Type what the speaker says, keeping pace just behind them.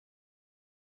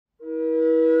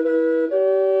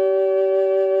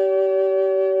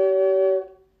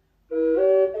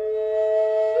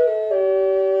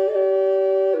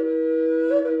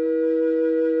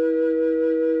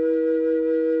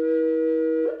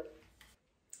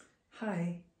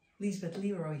Lisbeth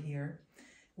Leroy here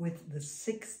with the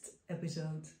 6th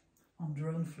episode on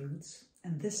drone flutes,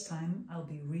 and this time I'll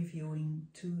be reviewing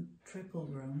 2 triple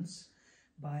drones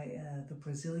by the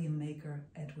Brazilian maker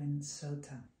Edwin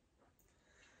Sota.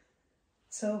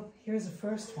 So here's the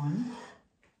first one.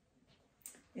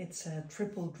 It's a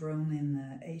triple drone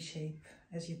in A shape,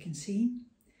 as you can see,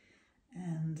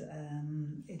 and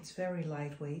it's very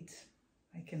lightweight.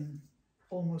 I can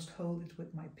almost hold it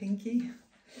with my pinky,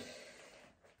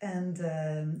 and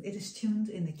it is tuned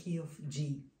in the key of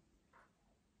G.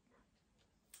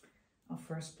 I'll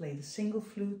first play the single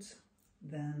flute,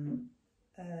 then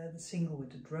the single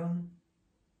with the drone,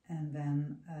 and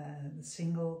then the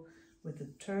single with the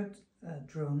third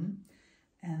drone,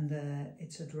 and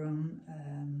it's a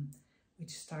drone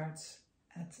which starts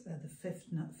at the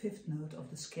fifth note of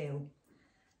the scale,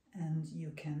 and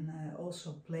you can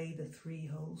also play the 3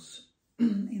 holes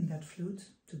in that flute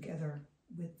together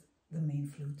with the main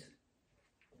flute.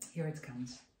 Here it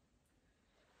comes.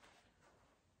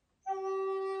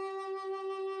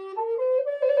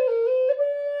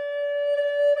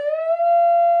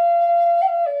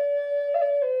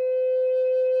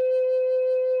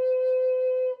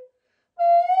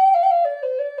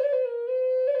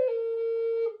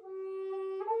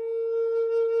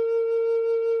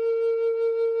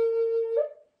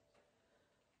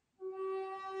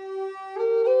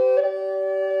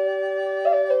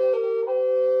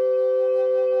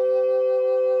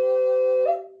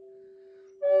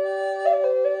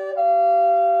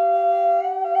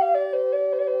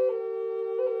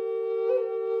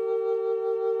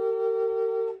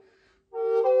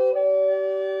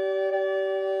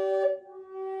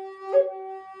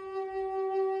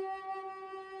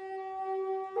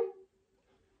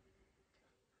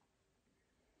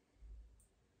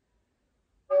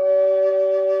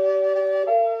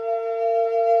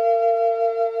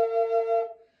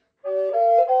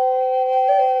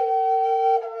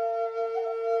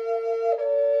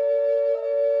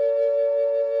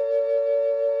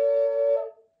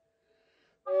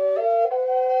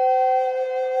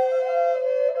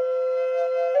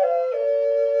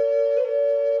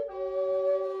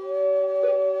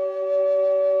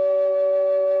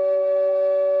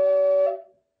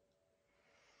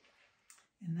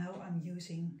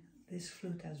 Using this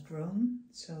flute as drone,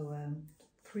 so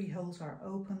 3 holes are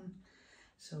open,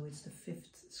 so it's the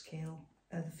 5th scale,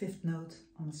 the 5th note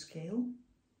on the scale.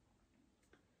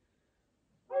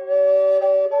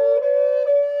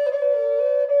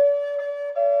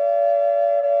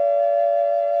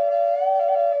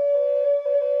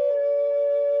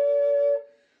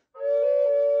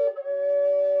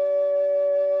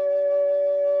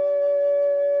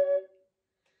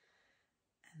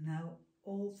 And now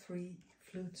all 3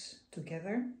 flutes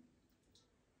together.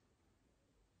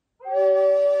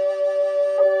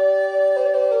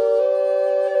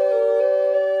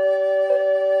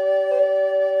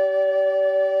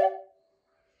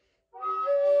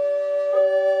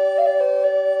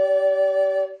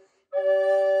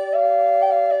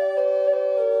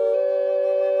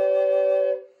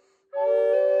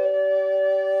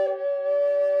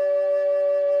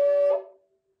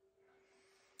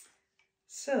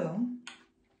 So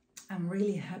I'm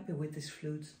really happy with this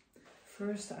flute.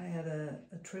 First I had a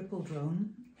triple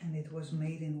drone, and it was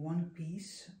made in 1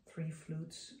 piece, 3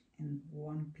 flutes in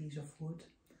 1 piece of wood.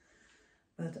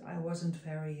 But I wasn't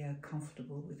very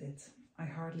comfortable with it. I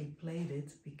hardly played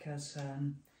it because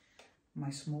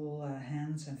my small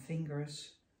hands and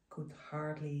fingers could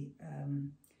hardly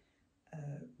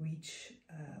reach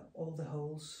all the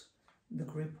holes. The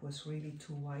grip was really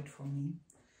too wide for me.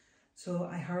 So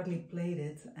I hardly played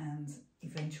it, and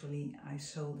eventually I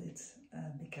sold it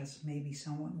because maybe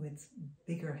someone with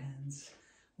bigger hands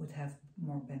would have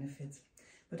more benefit.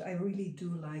 But I really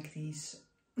do like these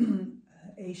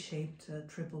A-shaped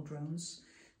triple drones,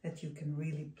 that you can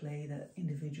really play the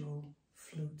individual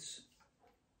flutes.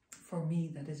 For me,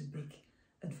 that is a big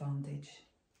advantage.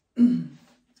 You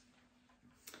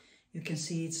can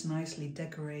see it's nicely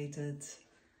decorated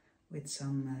with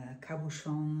some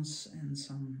cabochons and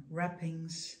some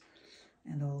wrappings,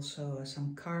 and also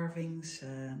some carvings,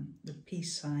 the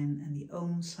peace sign and the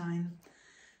Om sign.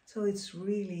 So it's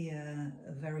really a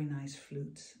very nice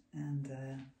flute, and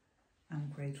I'm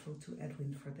grateful to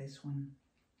Edwin for this one.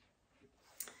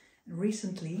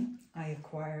 Recently I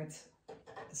acquired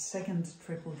a 2nd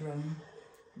triple drone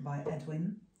by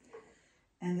Edwin,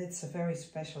 and it's a very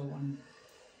special one.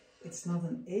 It's not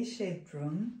an A-shaped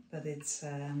drone, but it's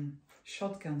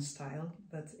shotgun style,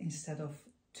 but instead of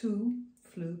 2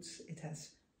 flutes, it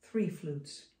has 3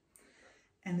 flutes.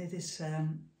 And it is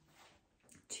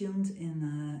tuned in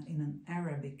an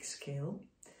Arabic scale.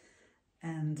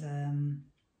 and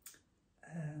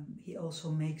he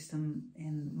also makes them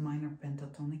in minor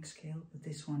pentatonic scale, but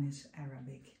this one is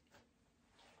Arabic.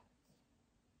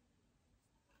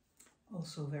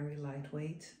 Also very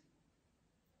lightweight.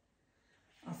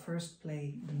 I'll first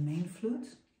play the main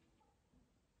flute.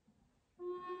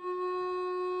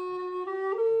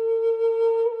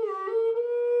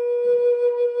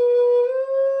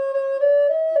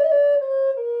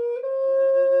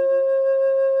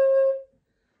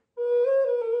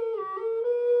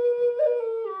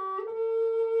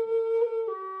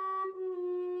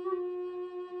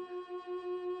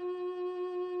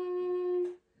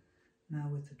 Now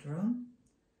with the drone.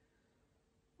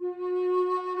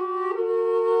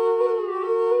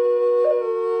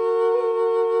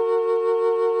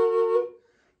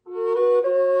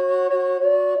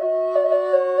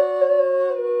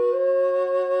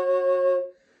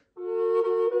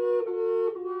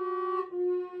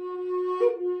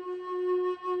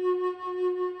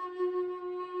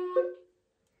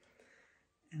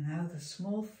 And now the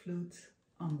small flute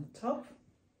on the top.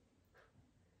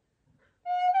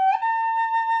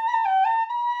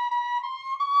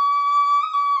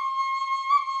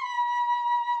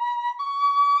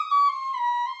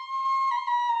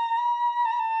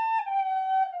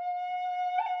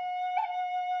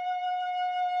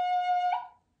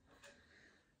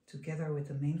 Together with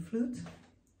the main flute.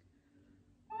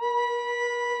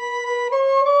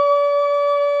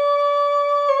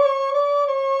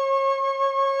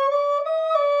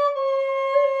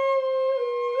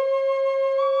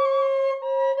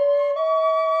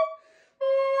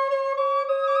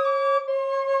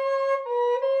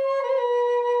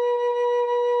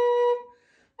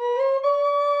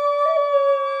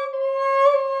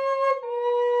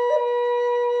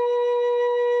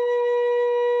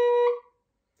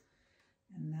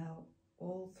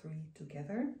 All three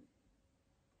together.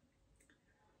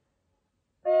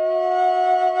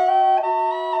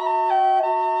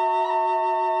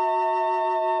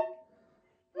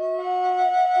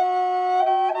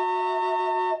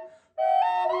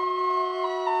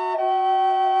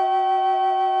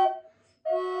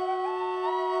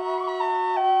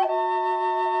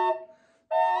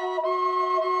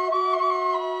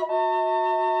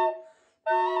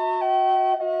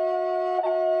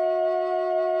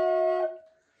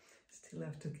 Still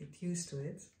have to get used to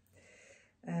it.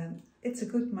 It's a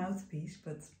good mouthpiece,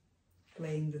 but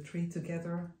playing the three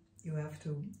together, you have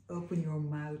to open your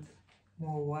mouth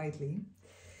more widely.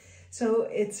 So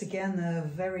it's again a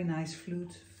very nice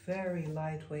flute, very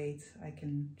lightweight. I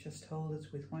can just hold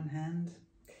it with one hand.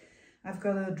 I've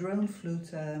got a drone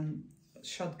flute,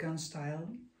 shotgun style,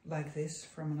 like this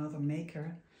from another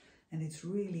maker, and it's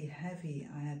really heavy.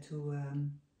 I had to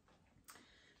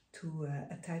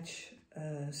attach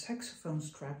a saxophone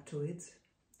strap to it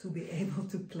to be able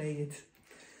to play it.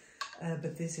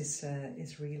 But this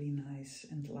is really nice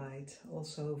and light.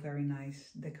 Also very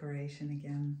nice decoration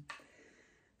again.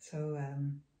 So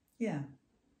yeah,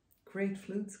 great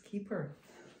flute, keeper.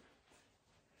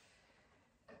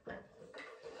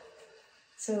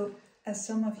 So as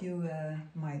some of you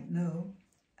might know,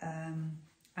 I'm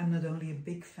not only a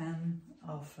big fan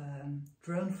of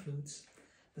drone flutes,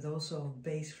 but also of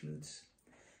bass flutes.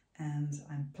 And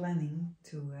I'm planning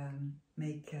to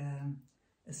make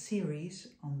a series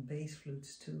on bass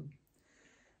flutes too.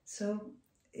 So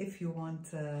if you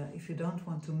don't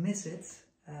want to miss it,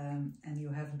 and you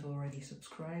haven't already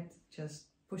subscribed, just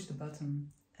push the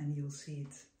button and you'll see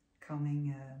it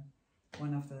coming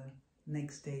one of the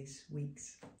next days,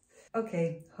 weeks.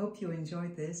 Okay, hope you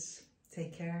enjoyed this.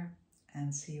 Take care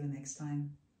and see you next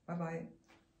time. Bye bye.